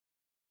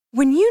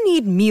When you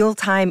need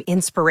mealtime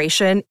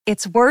inspiration,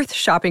 it's worth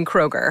shopping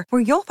Kroger,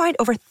 where you'll find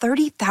over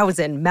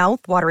 30,000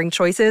 mouth-watering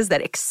choices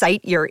that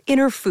excite your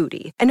inner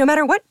foodie. And no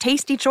matter what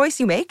tasty choice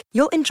you make,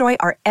 you'll enjoy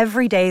our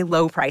everyday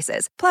low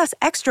prices, plus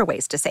extra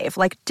ways to save,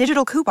 like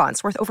digital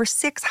coupons worth over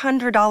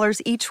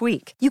 $600 each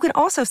week. You can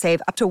also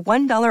save up to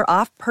 $1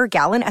 off per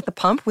gallon at the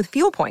pump with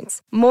fuel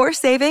points. More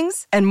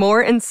savings and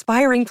more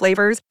inspiring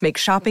flavors make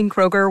shopping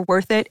Kroger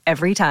worth it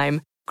every time.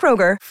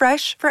 Kroger,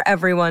 fresh for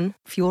everyone.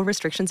 Fuel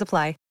restrictions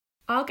apply.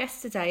 Our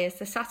guest today is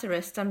the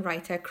satirist and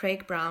writer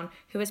Craig Brown,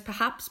 who is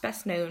perhaps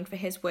best known for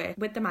his work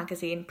with the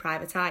magazine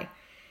Private Eye.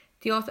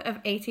 The author of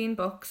 18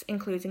 books,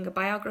 including a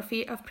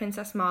biography of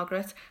Princess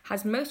Margaret,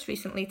 has most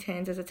recently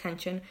turned his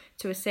attention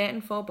to A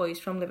Certain Four Boys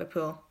from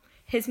Liverpool.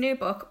 His new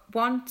book,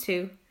 1,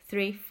 2,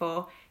 3,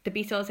 4, The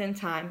Beatles in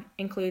Time,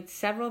 includes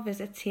several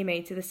visits he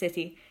made to the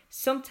city,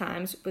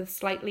 sometimes with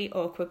slightly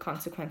awkward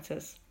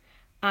consequences.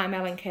 I'm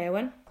Ellen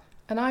Kerwin.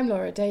 And I'm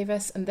Laura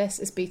Davis, and this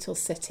is Beatles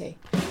City.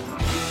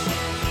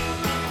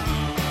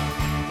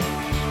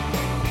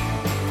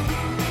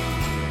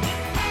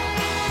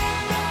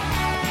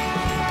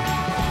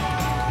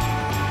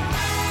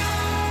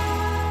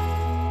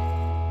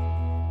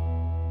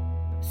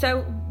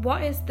 So,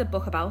 what is the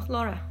book about,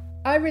 Laura?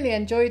 I really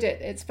enjoyed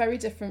it. It's very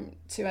different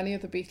to any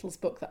other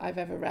Beatles book that I've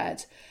ever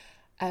read.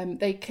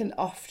 They can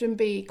often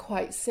be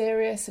quite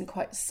serious and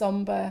quite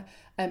sombre,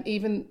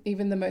 even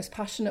the most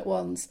passionate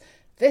ones.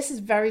 This is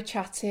very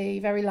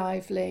chatty, very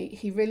lively.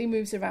 He really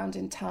moves around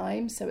in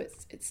time, so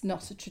it's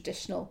not a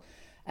traditional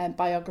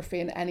biography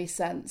in any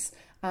sense.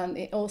 And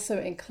it also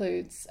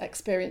includes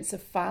experience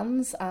of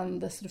fans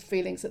and the sort of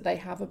feelings that they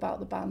have about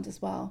the band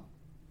as well.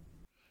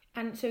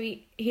 And so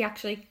he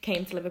actually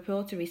came to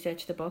Liverpool to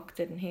research the book,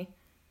 didn't he?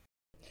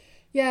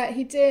 Yeah,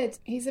 he did.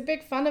 He's a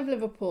big fan of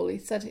Liverpool. He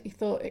said he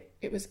thought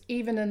it was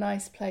even a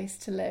nice place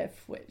to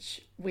live,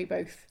 which we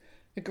both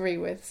agree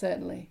with,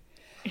 certainly.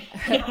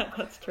 Yeah,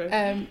 that's true.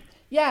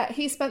 Yeah,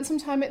 he spent some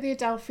time at the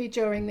Adelphi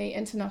during the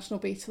International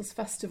Beatles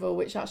Festival,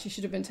 which actually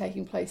should have been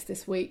taking place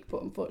this week,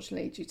 but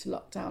unfortunately, due to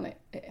lockdown,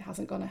 it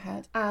hasn't gone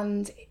ahead.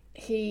 And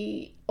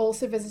he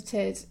also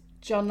visited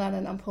John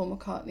Lennon and Paul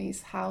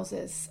McCartney's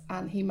houses,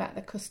 and he met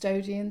the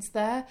custodians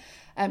there,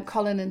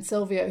 Colin and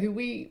Sylvia, who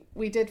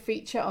we did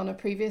feature on a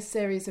previous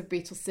series of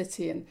Beatles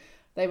City, and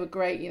they were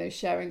great,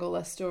 sharing all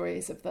their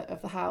stories of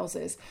the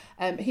houses.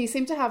 He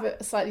seemed to have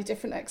a slightly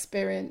different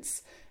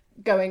experience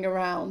going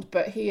around,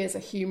 but he is a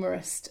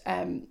humorist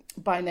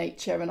by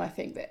nature, and I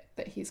think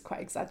that he's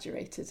quite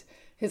exaggerated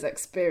his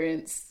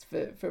experience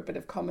for a bit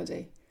of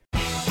comedy.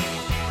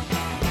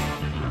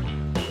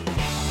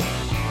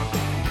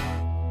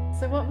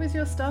 So what was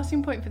your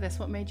starting point for this?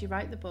 What made you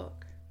write the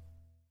book?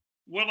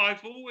 Well,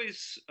 I've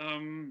always,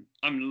 I'm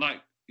like,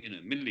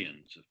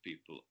 millions of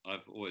people,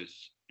 I've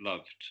always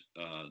loved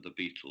the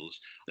Beatles.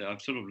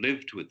 I've sort of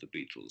lived with the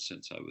Beatles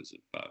since I was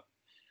about,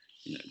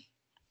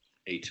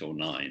 8 or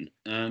 9.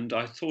 And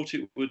I thought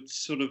it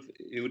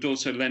would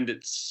also lend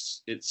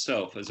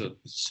itself as a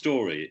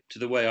story to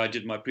the way I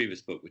did my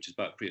previous book, which is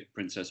about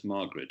Princess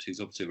Margaret, who's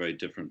obviously a very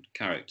different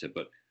character.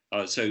 But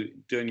so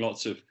doing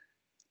lots of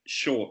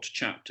short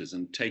chapters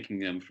and taking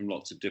them from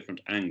lots of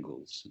different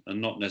angles and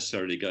not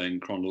necessarily going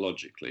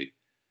chronologically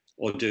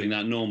or doing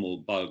that normal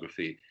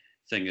biography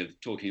thing of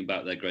talking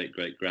about their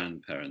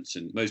great-great-grandparents.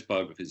 In most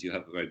biographies, you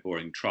have a very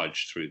boring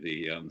trudge through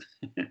the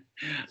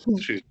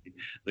through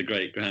the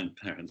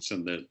great-grandparents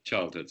and their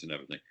childhoods and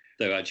everything,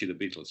 though actually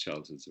the Beatles'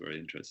 childhoods are very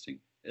interesting.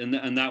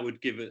 And that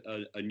would give it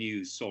a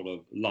new sort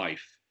of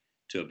life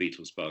to a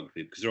Beatles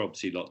biography, because there are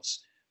obviously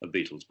lots of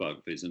Beatles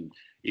biographies, and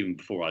even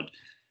before I'd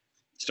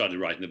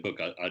started writing the book,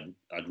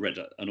 I'd read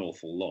an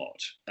awful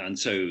lot. And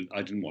so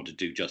I didn't want to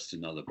do just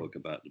another book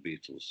about the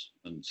Beatles.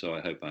 And so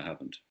I hope I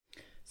haven't.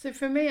 So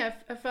for me,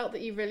 I felt that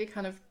you really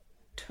kind of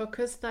took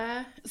us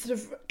there, sort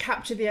of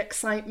captured the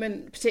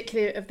excitement,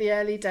 particularly of the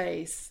early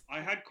days. I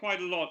had quite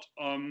a lot,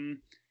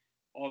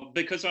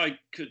 because I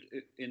could,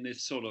 in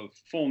this sort of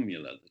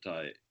formula that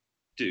I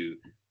do,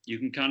 you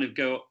can kind of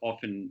go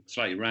off in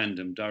slightly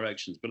random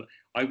directions. But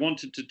I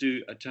wanted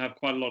to have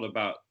quite a lot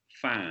about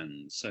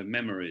fans, so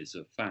memories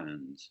of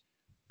fans,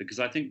 because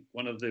I think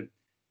one of the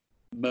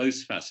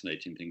most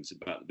fascinating things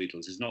about the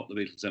Beatles is not the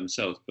Beatles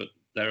themselves, but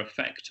their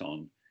effect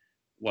on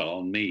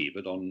me,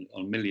 but on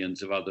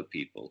millions of other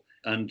people.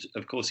 And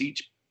of course,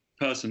 each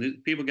person,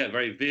 people get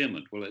very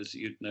vehement. Well, as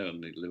you know,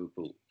 in the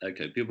Liverpool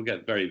Echo, people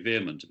get very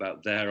vehement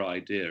about their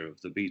idea of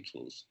the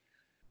Beatles,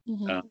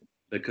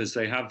 because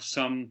they have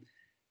some,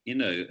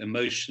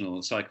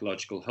 emotional,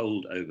 psychological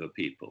hold over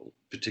people,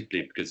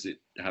 particularly because it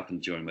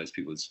happened during most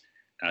people's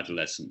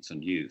adolescence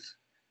and youth.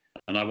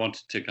 And I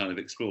wanted to kind of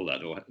explore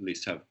that, or at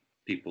least have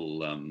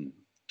people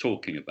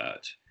talking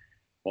about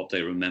what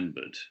they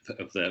remembered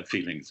of their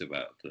feelings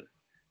about the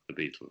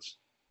Beatles.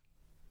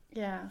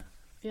 Yeah,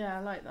 I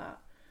like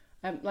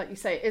that. Like you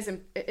say,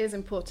 it is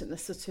important, the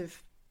sort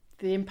of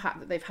the impact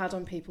that they've had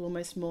on people,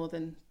 almost more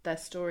than their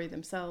story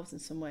themselves in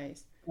some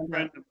ways. A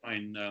friend of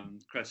mine,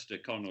 Cressida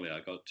Connolly, I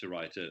got to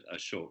write a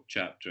short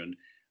chapter,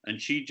 and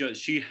she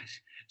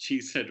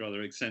said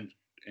rather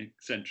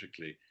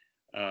eccentrically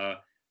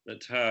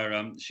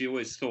that she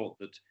always thought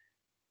that,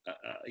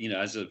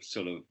 as a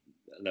sort of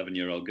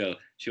 11-year-old girl,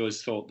 she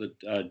always thought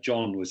that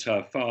John was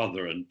her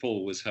father and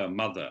Paul was her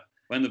mother.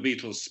 When the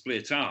Beatles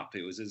split up,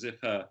 it was as if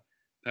her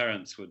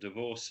parents were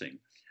divorcing.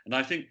 And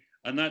I think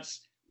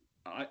that's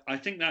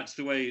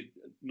the way,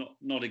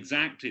 not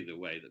exactly the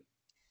way that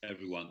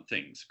everyone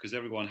thinks, because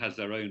everyone has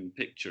their own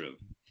picture of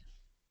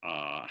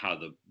how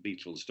the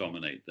Beatles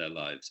dominate their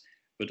lives.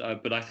 But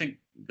I think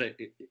that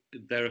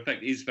their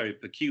effect is very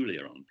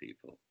peculiar on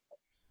people.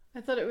 I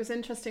thought it was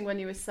interesting when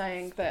you were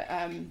saying that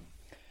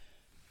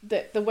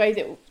that the way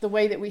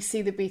that we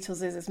see the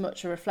Beatles is as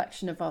much a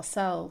reflection of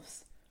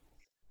ourselves.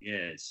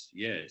 Yes.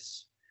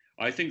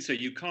 I think so.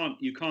 You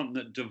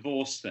can't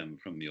divorce them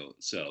from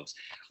yourselves.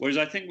 Whereas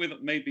I think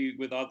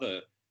with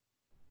other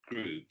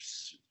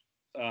groups,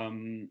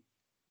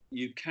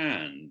 you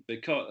can,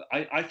 because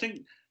I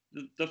think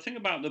the thing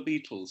about the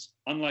Beatles,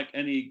 unlike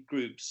any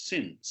group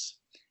since,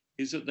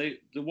 is that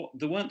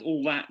there weren't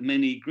all that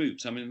many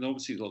groups. I mean,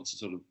 obviously lots of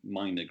sort of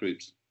minor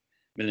groups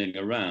milling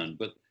around,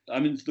 but I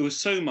mean, there was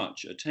so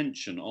much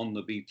attention on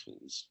the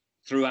Beatles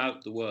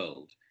throughout the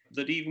world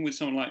that even with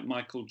someone like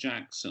Michael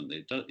Jackson,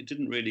 it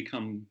didn't really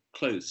come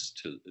close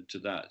to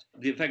that.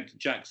 The effect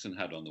Jackson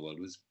had on the world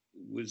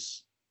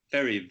was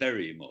very,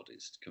 very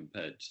modest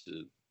compared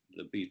to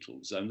the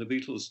Beatles. And the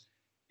Beatles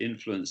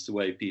influenced the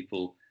way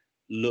people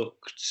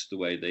looked, the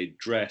way they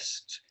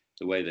dressed,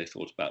 the way they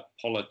thought about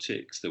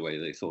politics, the way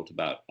they thought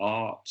about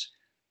art.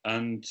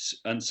 And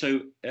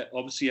so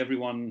obviously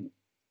everyone,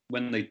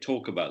 when they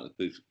talk about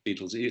the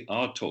Beatles,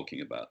 are talking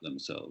about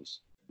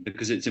themselves,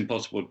 because it's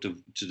impossible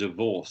to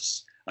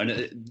divorce. And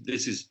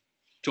this is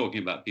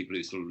talking about people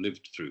who sort of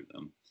lived through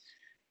them.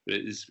 But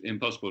it's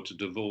impossible to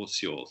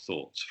divorce your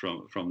thoughts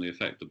from the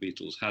effect the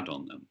Beatles had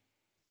on them.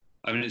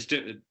 I mean, it's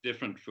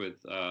different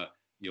with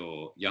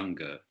your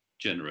younger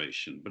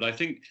generation. But I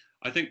think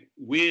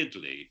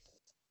weirdly,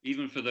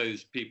 even for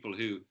those people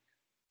who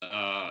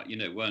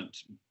weren't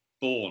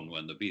born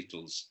when the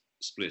Beatles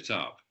split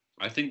up,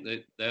 I think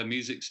that their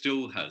music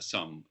still has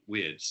some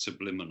weird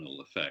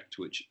subliminal effect,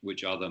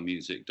 which other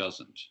music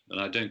doesn't.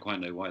 And I don't quite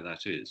know why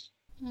that is.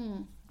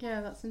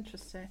 Yeah, that's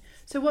interesting.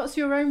 So what's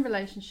your own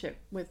relationship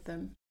with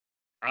them?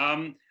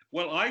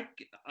 Well, I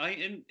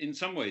in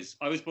some ways,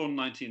 I was born in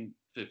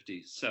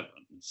 1957.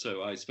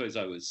 So I suppose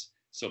I was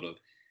sort of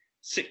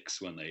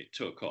 6 when they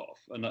took off.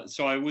 And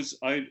so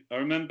I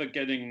remember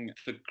getting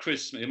for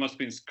Christmas, it must have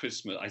been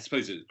Christmas, I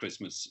suppose it was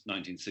Christmas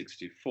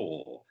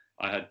 1964.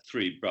 I had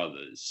 3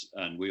 brothers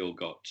and we all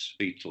got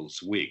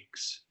Beatles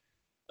wigs,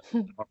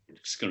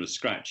 kind of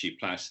scratchy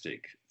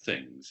plastic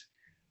things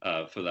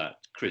for that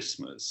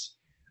Christmas.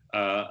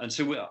 And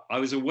so I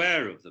was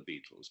aware of the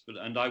Beatles,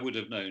 and I would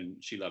have known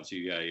She Loves You,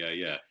 Yeah, Yeah,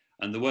 Yeah.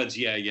 And the words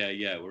yeah, yeah,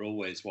 yeah were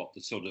always what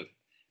the sort of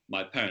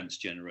my parents'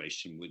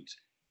 generation would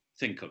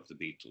think of the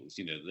Beatles.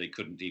 You know, they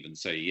couldn't even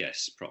say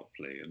yes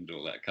properly and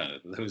all that kind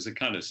of, there was a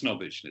kind of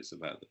snobbishness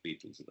about the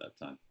Beatles at that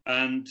time.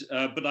 And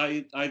but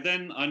I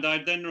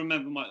then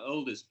remember my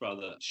oldest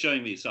brother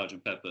showing me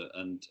Sgt. Pepper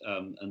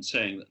and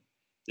saying that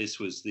this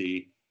was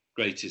the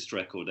greatest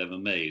record ever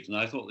made. And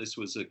I thought this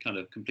was a kind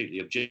of completely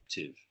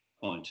objective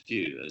point of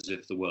view, as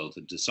if the world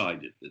had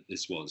decided that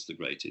this was the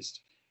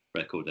greatest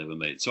record ever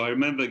made. So I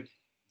remember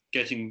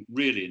getting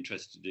really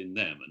interested in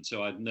them, and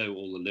so I'd know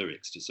all the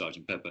lyrics to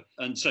Sgt. Pepper.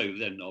 And so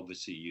then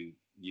obviously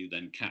you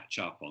then catch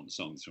up on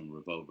songs from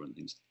Revolver and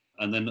things.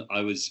 And then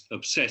I was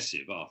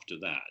obsessive after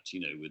that,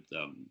 with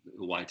the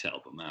White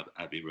Album,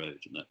 Abbey Road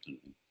and that kind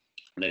of thing,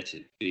 Let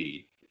It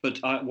Be. But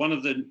one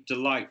of the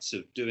delights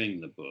of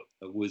doing the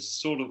book was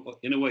sort of,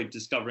 in a way,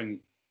 discovering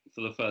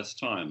for the first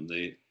time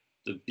the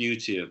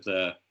beauty of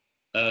their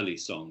early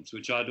songs,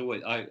 which I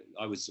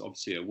was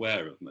obviously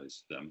aware of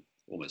most of them,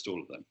 almost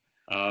all of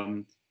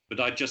them. But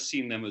I'd just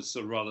seen them as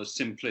sort of rather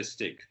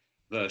simplistic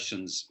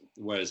versions,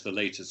 whereas the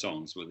later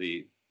songs were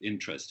the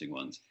interesting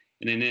ones.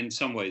 And in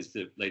some ways,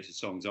 the later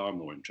songs are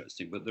more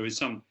interesting, but there's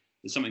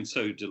something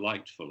so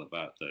delightful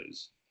about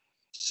those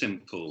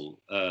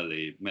simple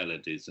early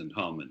melodies and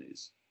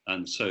harmonies,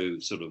 and so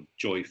sort of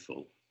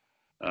joyful,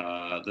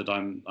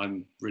 that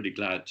I'm really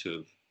glad to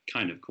have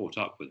kind of caught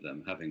up with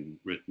them, having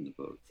written the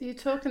book. So you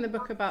talk in the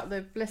book about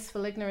the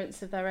blissful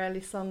ignorance of their early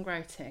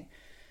songwriting.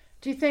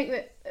 Do you think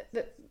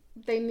that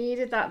they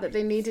needed that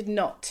they needed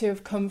not to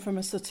have come from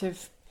a sort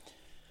of,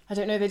 I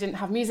don't know, they didn't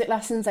have music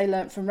lessons, they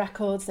learnt from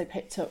records, they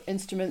picked up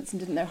instruments and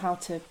didn't know how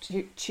to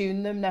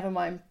tune them, never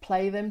mind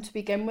play them to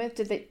begin with?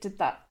 Did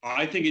that?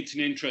 I think it's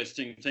an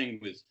interesting thing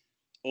with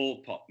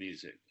all pop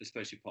music,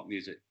 especially pop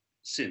music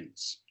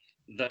since,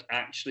 that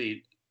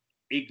actually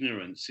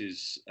ignorance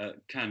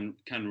can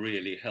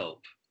really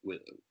help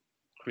with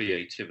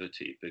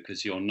creativity,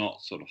 because you're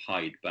not sort of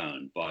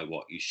hidebound by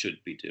what you should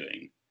be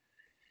doing.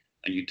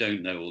 And you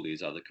don't know all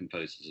these other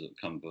composers that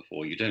come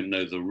before. You don't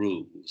know the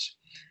rules.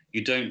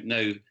 You don't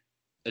know,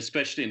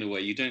 especially in a way,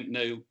 you don't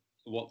know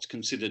what's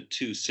considered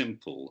too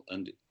simple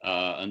and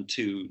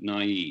too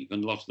naive.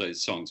 And a lot of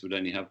those songs would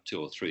only have 2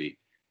 or 3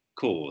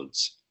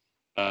 chords.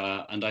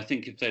 And I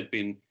think if there'd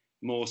been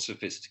more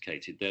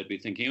sophisticated, they'd be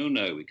thinking, oh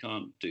no, we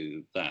can't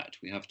do that.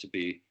 We have to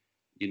be,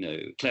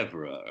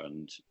 cleverer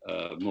and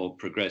more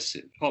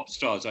progressive. Pop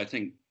stars, I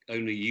think,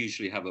 only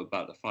usually have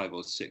about a 5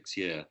 or 6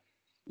 year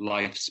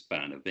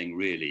lifespan of being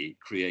really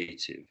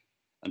creative.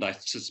 And I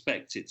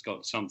suspect it's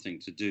got something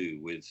to do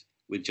with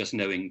just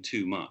knowing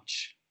too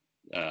much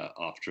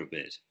after a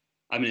bit.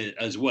 I mean,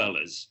 as well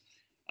as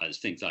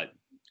things like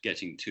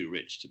getting too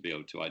rich to be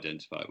able to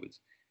identify with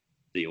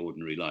the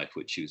ordinary life,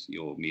 which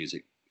your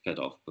music fed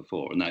off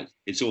before. And that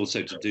it's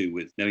also to do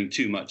with knowing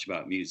too much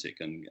about music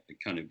and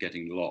kind of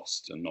getting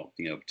lost and not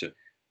being able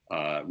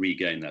to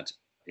regain that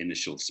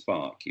initial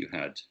spark you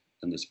had,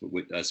 and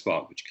the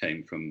spark which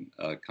came from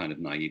kind of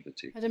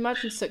naivety. I'd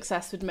imagine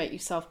success would make you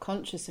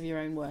self-conscious of your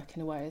own work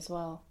in a way as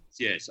well.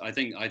 Yes, I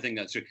think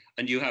that's true.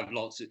 And you have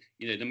lots of,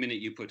 the minute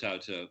you put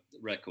out a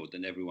record,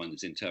 then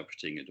everyone's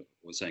interpreting it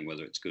or saying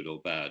whether it's good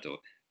or bad, or,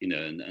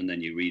 and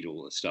then you read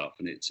all the stuff,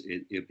 and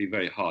it'd be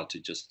very hard to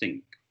just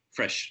think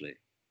freshly,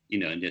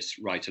 and just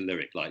write a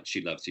lyric like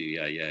 "She loves you,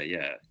 yeah, yeah,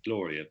 yeah."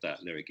 Glory of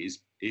that lyric is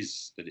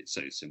that it's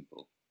so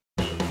simple.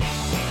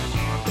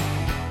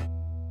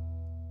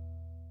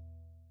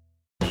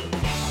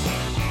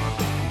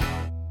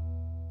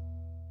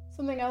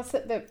 Something else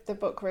that the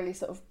book really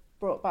sort of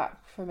brought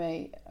back for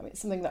me, I mean,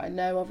 it's something that I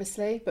know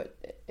obviously, but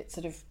it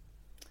sort of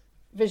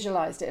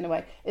visualised it in a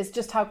way, is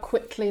just how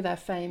quickly their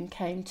fame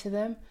came to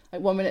them.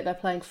 Like one minute they're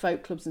playing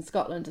folk clubs in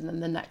Scotland, and then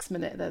the next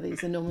minute they're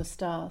these enormous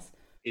stars.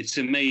 It's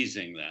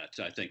amazing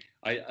that, I think.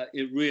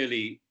 It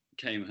really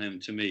came home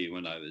to me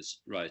when I was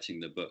writing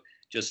the book,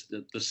 just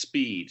the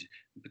speed,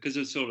 because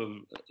of sort of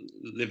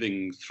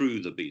living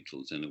through the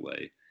Beatles in a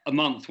way. A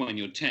month when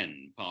you're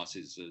 10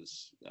 passes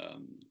as...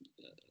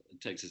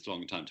 it takes as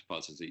long a time to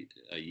pass as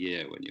a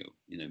year when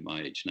you're,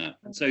 my age now.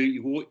 And so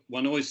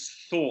one always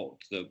thought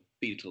the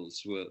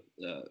Beatles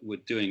were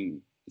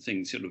doing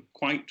things sort of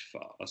quite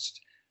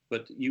fast,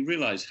 but you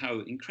realise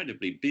how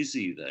incredibly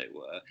busy they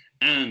were,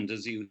 and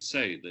as you would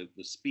say,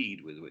 the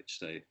speed with which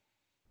they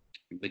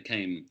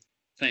became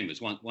famous.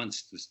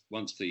 Once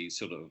the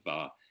sort of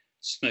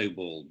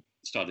snowball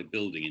started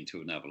building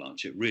into an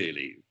avalanche, it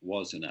really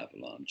was an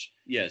avalanche.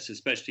 Yes,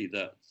 especially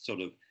that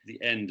sort of the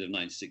end of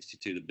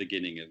 1962, the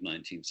beginning of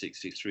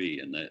 1963,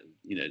 and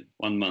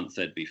 1 month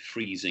they'd be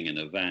freezing in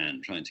a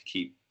van trying to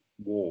keep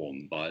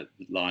warm by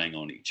lying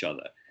on each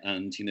other,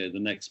 and the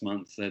next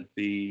month they'd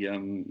be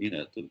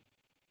at the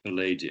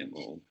Palladium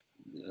or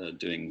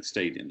doing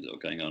stadiums or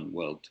going on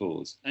world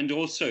tours. And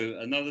also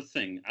another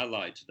thing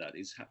allied to that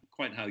is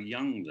quite how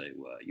young they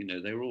were.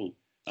 They were all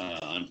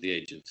under the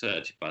age of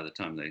 30 by the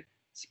time they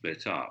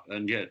split up,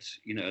 and yet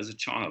as a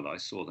child I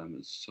saw them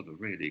as sort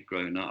of really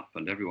grown up,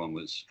 and everyone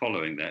was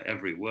following their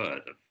every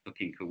word, of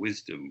looking for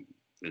wisdom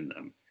in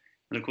them.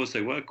 And of course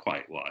they were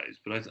quite wise,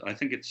 but I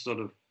think it's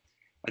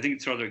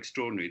rather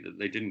extraordinary that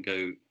they didn't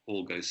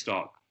all go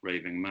stark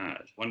raving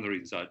mad. One of the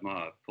reasons I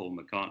admire Paul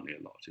McCartney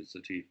a lot is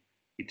that he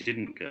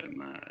didn't go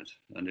mad,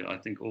 and I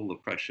think all the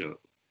pressure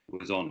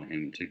was on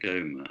him to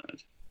go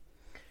mad.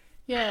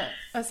 Yeah,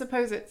 I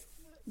suppose it's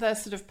their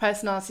sort of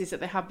personalities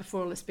that they had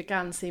before all this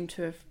began seem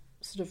to have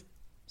sort of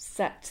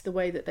set the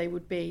way that they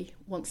would be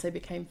once they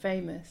became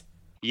famous.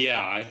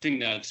 Yeah, I think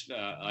that's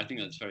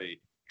very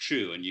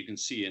true, and you can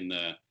see in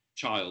their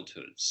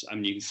childhoods. I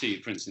mean, you can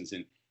see, for instance,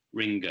 in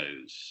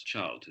Ringo's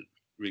childhood,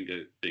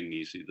 Ringo being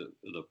usually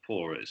the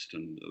poorest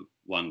and the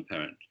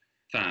one-parent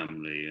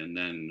family, and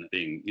then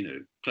being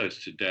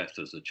close to death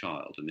as a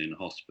child and in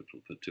hospital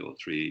for 2 or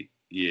 3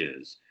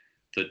 years.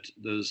 That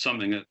there's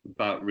something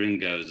about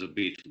Ringo as a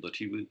Beatle that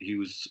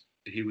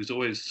he was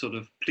always sort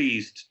of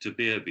pleased to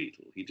be a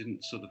Beatle. He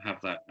didn't sort of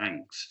have that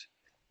angst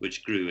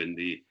which grew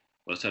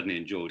certainly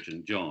in George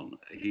and John.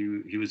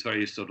 He was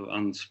very sort of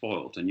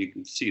unspoilt, and you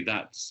can see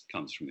that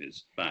comes from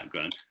his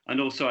background.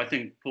 And also I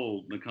think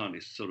Paul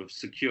McCartney's sort of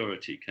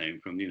security came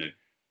from,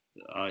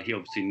 he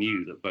obviously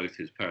knew that both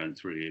his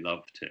parents really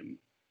loved him,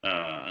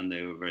 and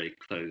they were a very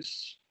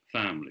close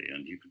family,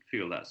 and you could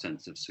feel that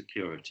sense of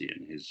security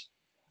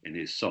in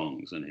his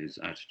songs and his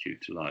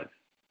attitude to life.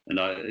 And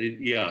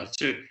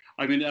so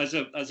I mean, as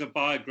a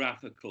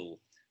biographical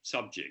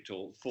subject,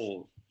 or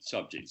for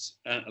subjects,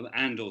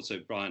 and also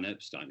Brian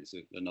Epstein is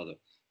another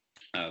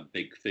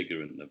big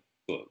figure in the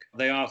book.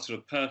 They are sort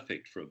of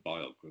perfect for a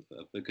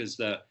biographer because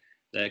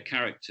their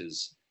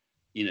characters,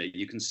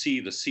 you can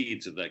see the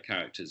seeds of their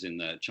characters in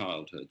their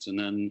childhoods, and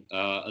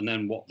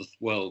then what the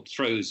world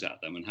throws at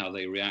them and how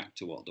they react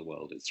to what the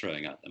world is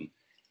throwing at them.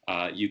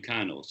 You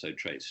can also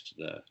trace to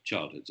their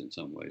childhoods in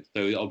some ways,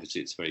 though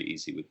obviously it's very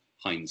easy with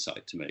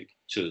hindsight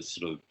to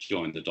sort of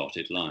join the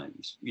dotted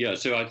lines. Yeah,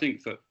 so I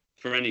think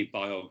for any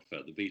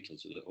biographer, the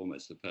Beatles are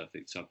almost the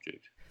perfect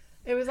subject.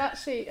 It was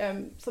actually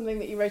something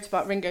that you wrote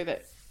about Ringo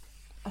that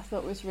I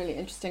thought was really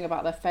interesting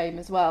about their fame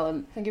as well.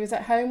 And I think he was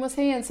at home, was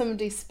he? And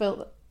somebody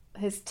spilt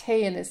his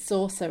tea in his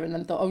saucer, and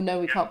then thought, "Oh no,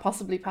 we can't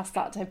possibly pass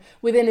that to him."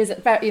 Within his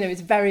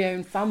very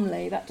own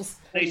family, that just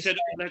they said,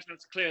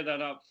 "Let's clear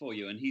that up for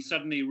you," and he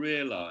suddenly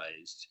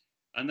realised,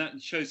 and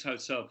that shows how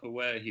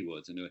self-aware he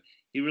was. And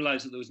he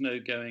realized that there was no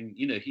going,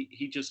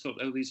 he just thought,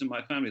 oh, these are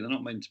my family. They're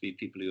not meant to be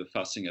people who are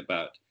fussing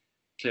about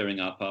clearing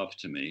up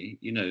after me,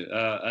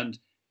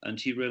 and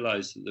he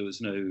realized that there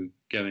was no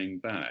going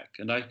back.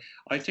 And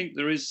I think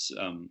there is,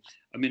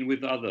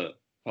 with other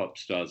pop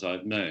stars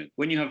I've known,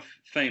 when you have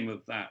fame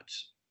of that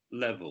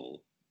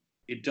level,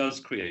 it does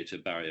create a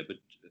barrier. But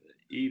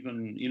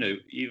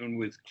even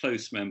with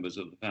close members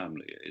of the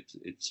family,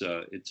 it's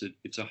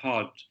a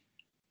hard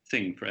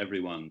thing for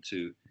everyone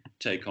to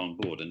take on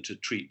board and to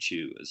treat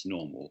you as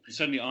normal.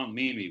 Certainly Aunt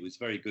Mimi was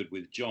very good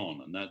with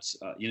John, and that's,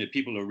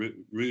 people are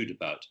rude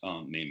about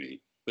Aunt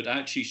Mimi, but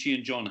actually she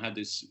and John had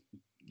this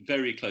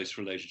very close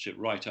relationship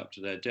right up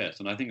to their death.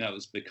 And I think that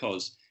was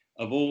because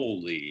of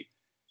all the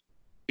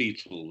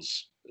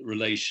Beatles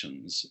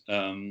relations,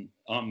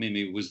 Aunt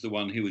Mimi was the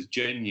one who was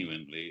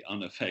genuinely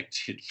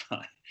unaffected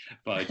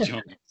by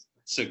John's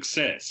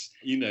success.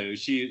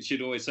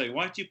 She'd always say,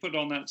 why do you put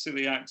on that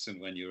silly accent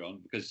when you're on?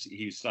 Because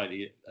he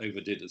slightly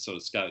overdid a sort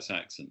of Scouse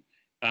accent.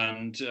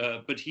 And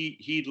but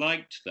he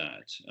liked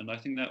that. And I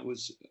think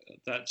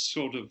that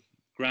sort of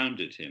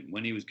grounded him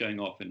when he was going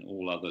off in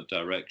all other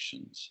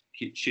directions.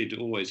 She'd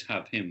always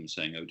have him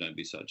saying, oh, don't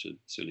be such a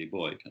silly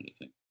boy, kind of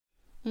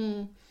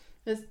thing.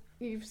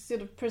 You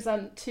sort of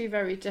present two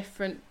very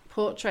different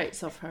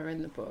portraits of her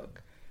in the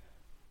book.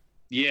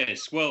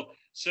 Yes, well,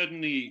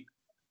 certainly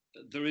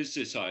there is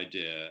this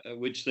idea,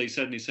 which they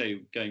certainly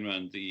say going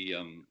around the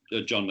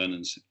John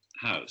Lennon's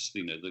house,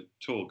 the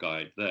tour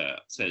guide there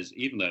says,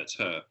 even though it's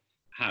her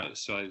house,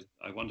 so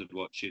I wondered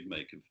what she'd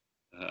make of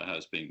her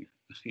house being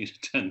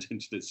turned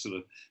into this sort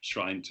of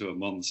shrine to a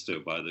monster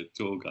by the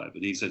tour guide.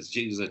 But he says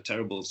she was a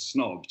terrible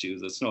snob. She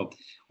was a snob.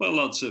 Well,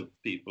 lots of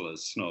people are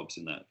snobs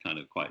in that kind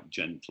of quite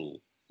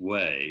gentle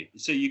way.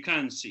 So you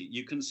can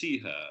see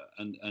her,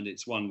 and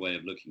it's one way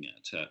of looking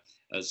at her,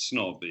 as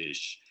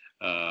snobbish,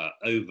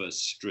 over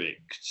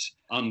strict,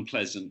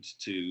 unpleasant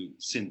to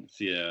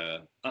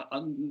Cynthia,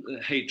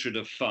 hatred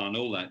of fun,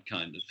 all that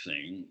kind of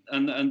thing.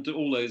 And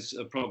all those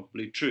are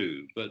probably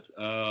true. But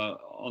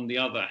on the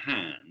other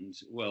hand,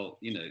 well,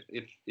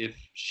 if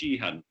she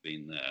hadn't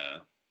been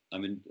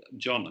there,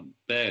 John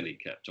barely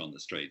kept on the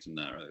straight and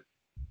narrow.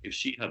 If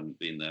she hadn't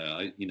been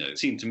there, it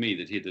seemed to me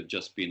that he'd have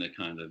just been a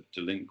kind of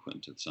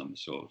delinquent of some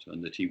sort,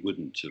 and that he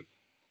wouldn't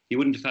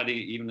have had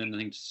even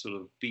anything to sort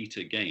of beat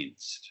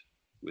against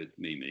with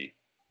Mimi.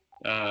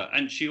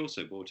 And she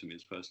also bought him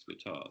his first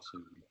guitar, so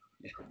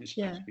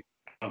yeah.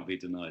 Can't be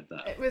denied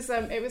that.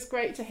 It was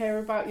great to hear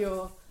about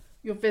your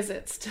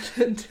visits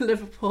to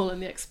Liverpool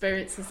and the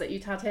experiences that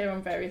you'd had here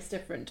on various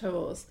different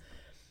tours.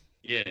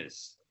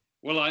 Yes.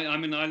 Well, I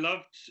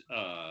loved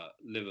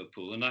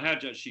Liverpool, and I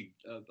had actually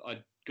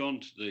I'd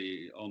gone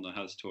on the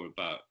house tour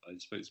about, I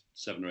suppose,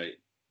 7 or 8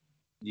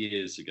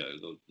 years ago,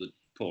 the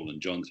Paul and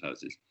John's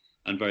houses,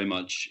 and very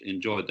much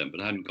enjoyed them,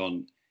 but I hadn't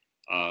gone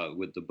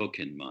with the book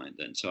in mind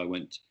then, so I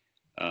went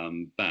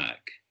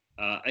back.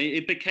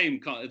 It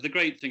became the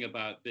great thing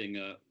about being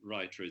a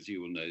writer, as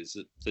you will know, is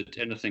that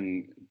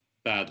anything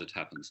bad that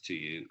happens to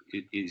you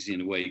is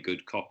in a way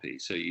good copy.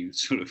 So you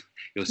sort of,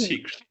 you're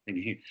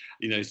secretly,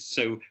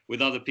 so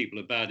with other people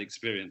a bad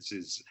experience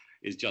is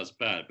just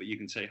bad, but you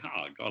can say,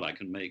 God, I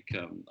can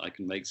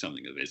make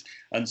something of this.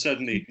 And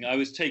certainly I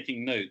was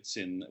taking notes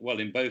in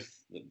both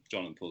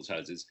John and Paul's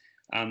houses,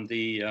 and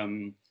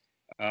the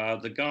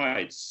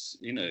guides,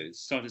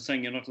 started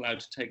saying you're not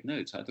allowed to take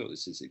notes. I thought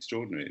this is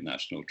extraordinary,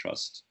 National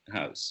Trust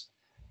house.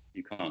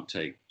 You can't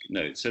take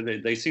notes. So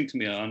they seem to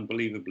me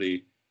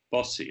unbelievably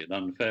bossy and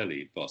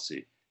unfairly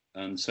bossy.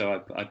 And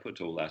so I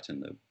put all that in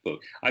the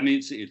book.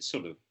 It's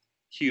sort of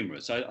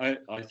humorous. I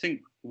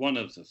think one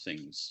of the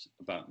things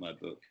about my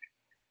book,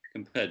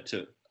 compared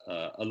to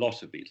a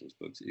lot of Beatles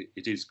books,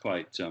 it is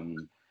quite,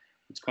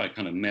 it's quite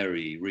kind of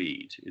merry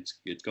read.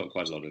 It's got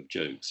quite a lot of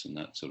jokes and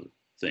that sort of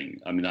thing.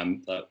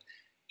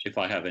 If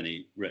I have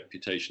any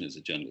reputation as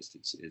a journalist,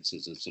 it's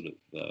as a sort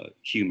of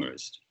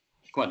humorist.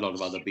 Quite a lot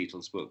of other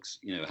Beatles books,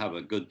 how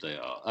good they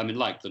are.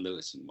 Like the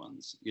Lewison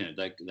ones,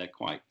 they're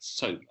quite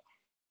sober.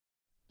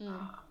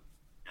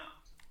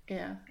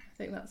 Yeah, I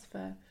think that's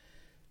fair.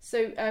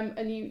 So,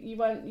 and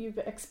you've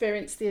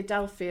experienced the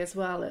Adelphi as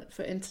well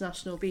for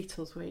International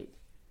Beatles Week.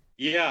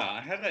 Yeah,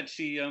 I have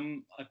actually.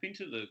 I've been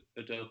to the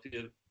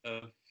Adelphi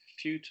a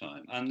few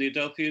times, and the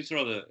Adelphi is a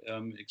rather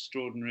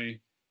extraordinary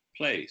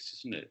place,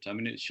 isn't it?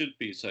 It should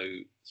be so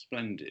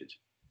splendid.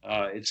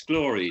 Its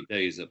glory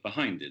days are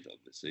behind it,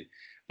 obviously,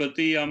 but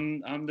the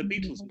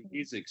Beatles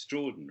is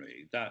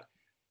extraordinary. That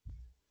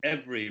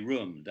every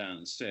room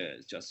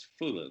downstairs just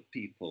full of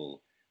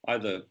people,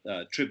 either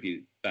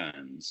tribute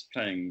bands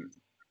playing for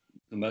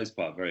the most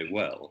part very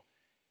well,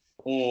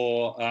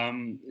 or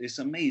this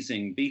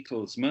amazing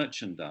Beatles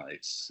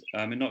merchandise.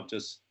 Not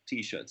just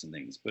T-shirts and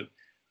things, but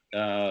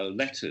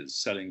letters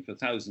selling for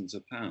thousands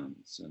of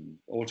pounds, and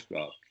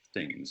autographed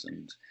things,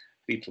 and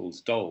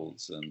Beatles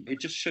dolls, and it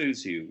just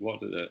shows you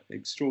what an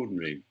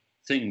extraordinary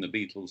thing the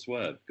Beatles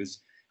were,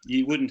 because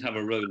you wouldn't have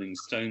a Rolling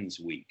Stones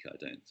week, I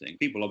don't think.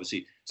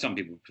 Some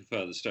people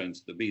prefer the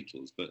Stones to the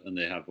Beatles, and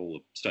they have all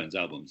the Stones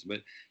albums, but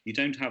you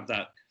don't have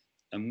that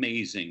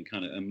amazing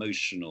kind of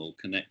emotional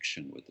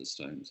connection with the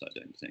Stones, I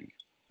don't think.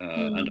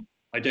 And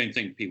I don't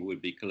think people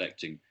would be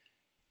collecting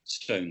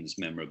Stones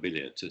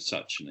memorabilia to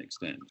such an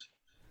extent.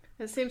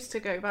 It seems to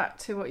go back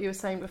to what you were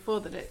saying before,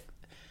 that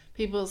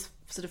people's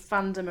sort of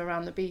fandom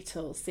around the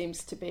Beatles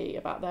seems to be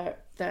about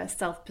their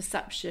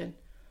self-perception,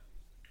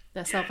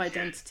 their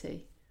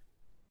self-identity.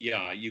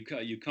 Yeah, you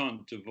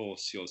can't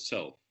divorce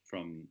yourself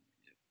from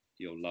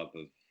your love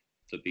of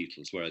the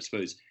Beatles, where I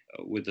suppose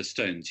with the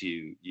Stones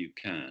you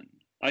can.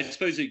 I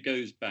suppose it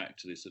goes back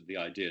to this, the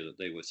idea that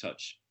they were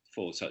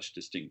four such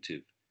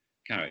distinctive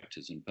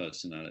characters and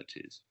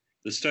personalities.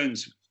 The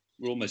Stones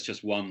were almost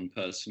just one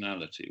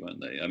personality, weren't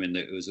they? I mean,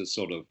 it was a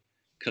sort of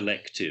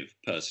collective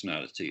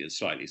personality, a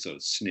slightly sort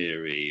of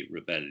sneery,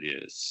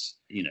 rebellious,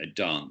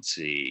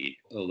 dancey,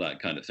 all that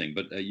kind of thing.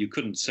 But you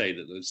couldn't say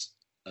that there was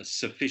a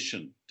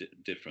sufficient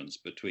difference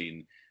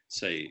between,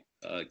 say,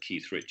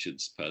 Keith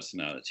Richards'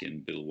 personality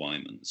and Bill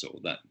Wyman's, or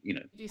that,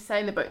 You say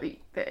in the book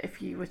that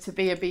if you were to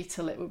be a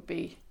Beatle,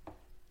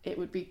 it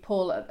would be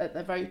Paul at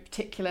a very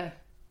particular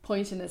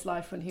point in his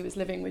life when he was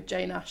living with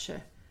Jane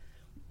Asher.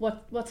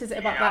 What is it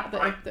about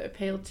that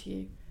appealed to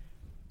you?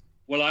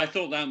 Well, I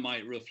thought that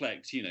might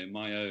reflect,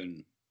 my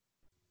own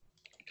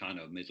kind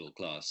of middle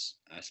class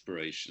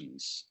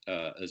aspirations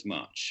as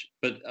much.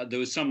 But there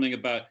was something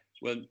about,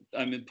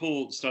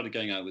 Paul started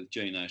going out with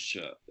Jane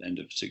Asher end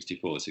of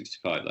 64,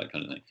 65, that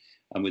kind of thing,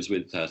 and was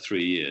with her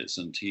 3 years.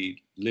 And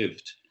he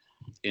lived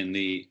in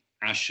the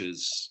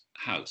Ashers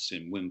house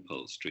in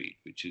Wimpole Street,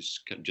 which is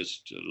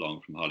just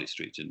along from Harley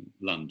Street in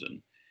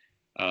London.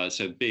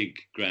 So big,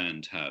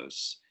 grand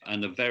house,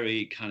 and a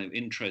very kind of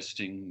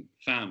interesting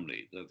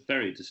family, a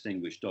very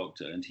distinguished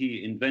doctor. And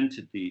he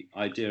invented the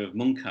idea of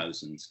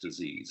Munchausen's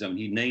disease. I mean,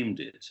 he named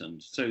it.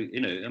 And so,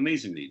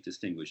 amazingly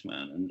distinguished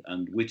man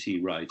and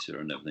witty writer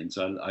and everything.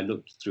 So I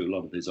looked through a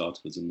lot of his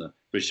articles in the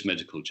British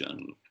Medical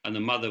Journal. And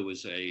the mother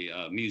was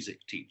a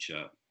music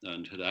teacher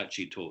and had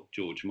actually taught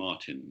George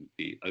Martin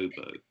the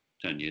oboe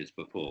 10 years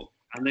before.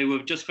 And they were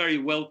just very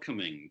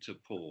welcoming to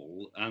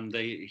Paul. And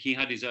he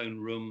had his own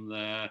room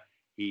there.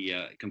 He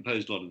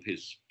composed a lot of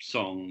his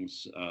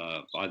songs,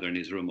 either in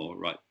his room or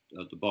right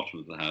at the bottom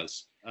of the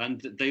house. And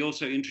they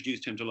also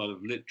introduced him to a lot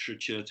of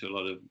literature, to a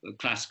lot of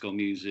classical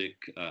music,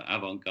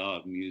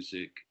 avant-garde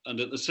music. And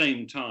at the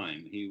same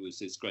time, he was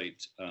this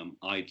great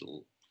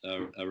idol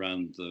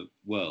around the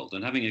world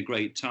and having a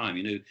great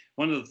time.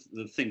 One of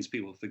the things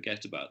people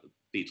forget about the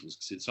Beatles,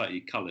 because it's slightly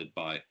coloured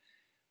by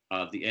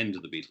the end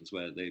of the Beatles,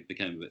 where they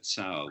became a bit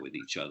sour with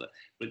each other,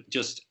 but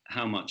just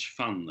how much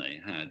fun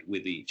they had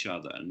with each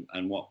other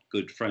and what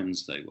good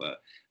friends they were.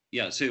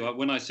 Yeah, so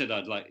when I said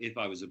if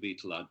I was a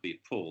Beatle, I'd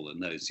be Paul in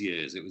those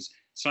years, it was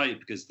slightly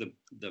because the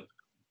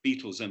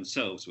Beatles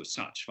themselves were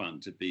such fun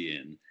to be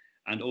in.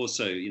 And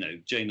also,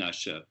 Jane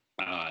Asher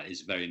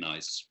is a very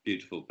nice,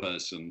 beautiful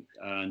person,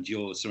 and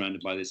you're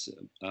surrounded by this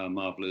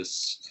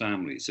marvellous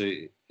family. So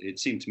it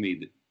seemed to me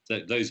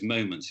that those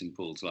moments in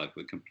Paul's life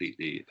were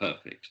completely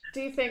perfect.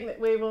 Do you think that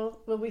will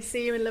we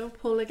see you in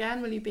Liverpool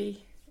again? Will you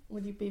be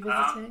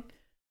visiting?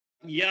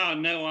 Yeah,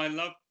 no, I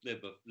love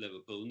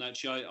Liverpool. And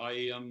actually,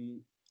 I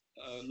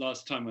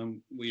last time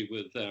when we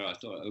were there, I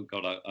thought, oh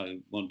God, I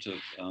want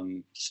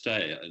to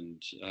stay,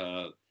 and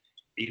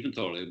even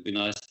thought it would be a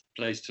nice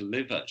place to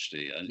live,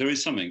 actually. And there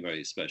is something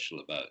very special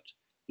about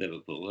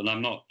Liverpool, and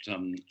I'm not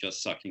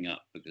just sucking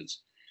up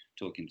because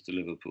talking to the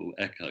Liverpool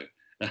Echo.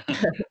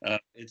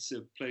 It's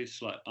a place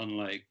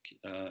unlike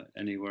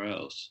anywhere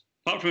else.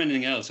 Apart from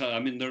anything else, I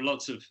mean, there are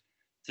lots of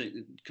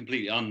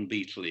completely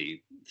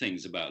un-Beatley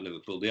things about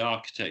Liverpool. The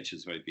architecture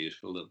is very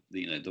beautiful.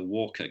 The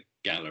Walker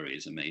Gallery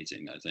is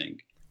amazing, I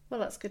think. Well,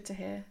 that's good to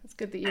hear. It's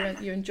good that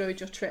you enjoyed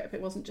your trip.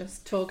 It wasn't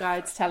just tour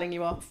guides telling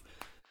you off.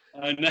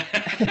 No.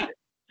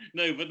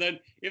 No, but then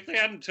if they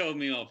hadn't told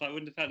me off, I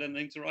wouldn't have had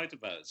anything to write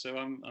about. So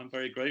I'm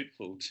very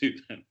grateful to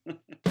them.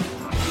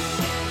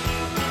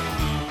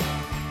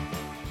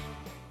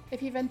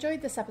 If you've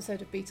enjoyed this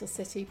episode of Beatles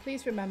City,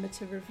 please remember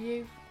to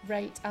review,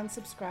 rate and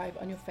subscribe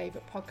on your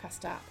favourite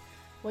podcast app,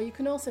 where you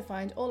can also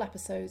find all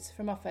episodes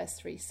from our first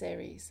 3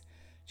 series.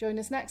 Join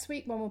us next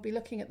week when we'll be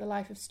looking at the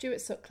life of Stuart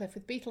Sutcliffe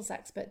with Beatles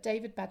expert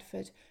David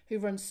Bedford, who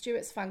runs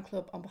Stuart's fan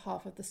club on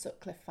behalf of the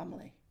Sutcliffe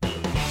family.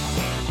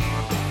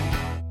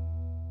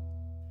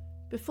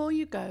 Before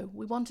you go,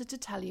 we wanted to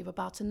tell you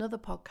about another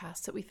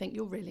podcast that we think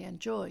you'll really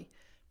enjoy,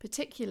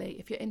 particularly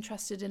if you're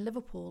interested in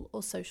Liverpool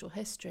or social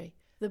history.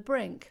 The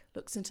Brink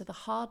looks into the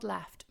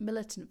hard-left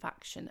militant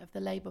faction of the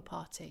Labour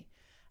Party,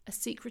 a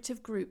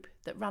secretive group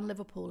that ran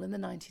Liverpool in the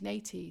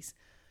 1980s,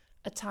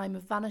 a time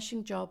of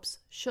vanishing jobs,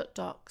 shut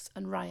docks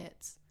and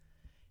riots.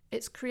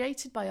 It's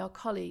created by our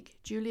colleague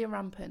Julia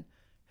Rampin,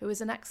 who is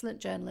an excellent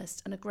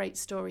journalist and a great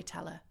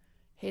storyteller.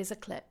 Here's a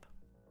clip.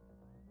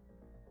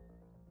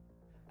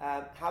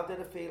 How did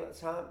I feel at the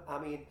time? I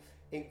mean,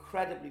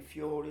 incredibly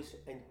furious,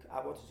 and I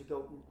wanted to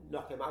go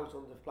knock him out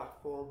on the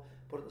platform,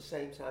 but at the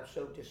same time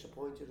so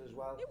disappointed as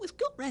well. It was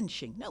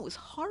gut-wrenching. No, it was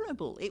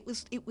horrible. It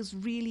was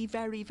really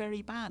very,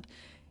 very bad.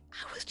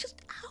 I was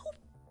just, how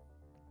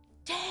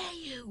dare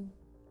you?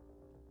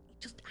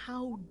 Just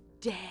how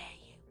dare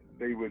you?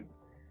 they were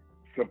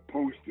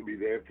supposed to be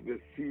there for the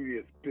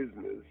serious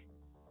business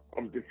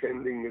of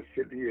defending the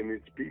city and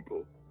its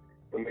people,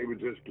 and they were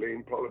just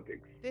playing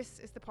politics. This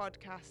is the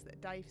podcast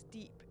that dives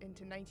deep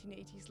into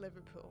 1980s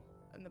Liverpool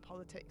and the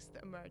politics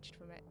that emerged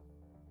from it.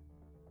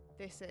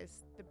 This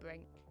is The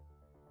Brink.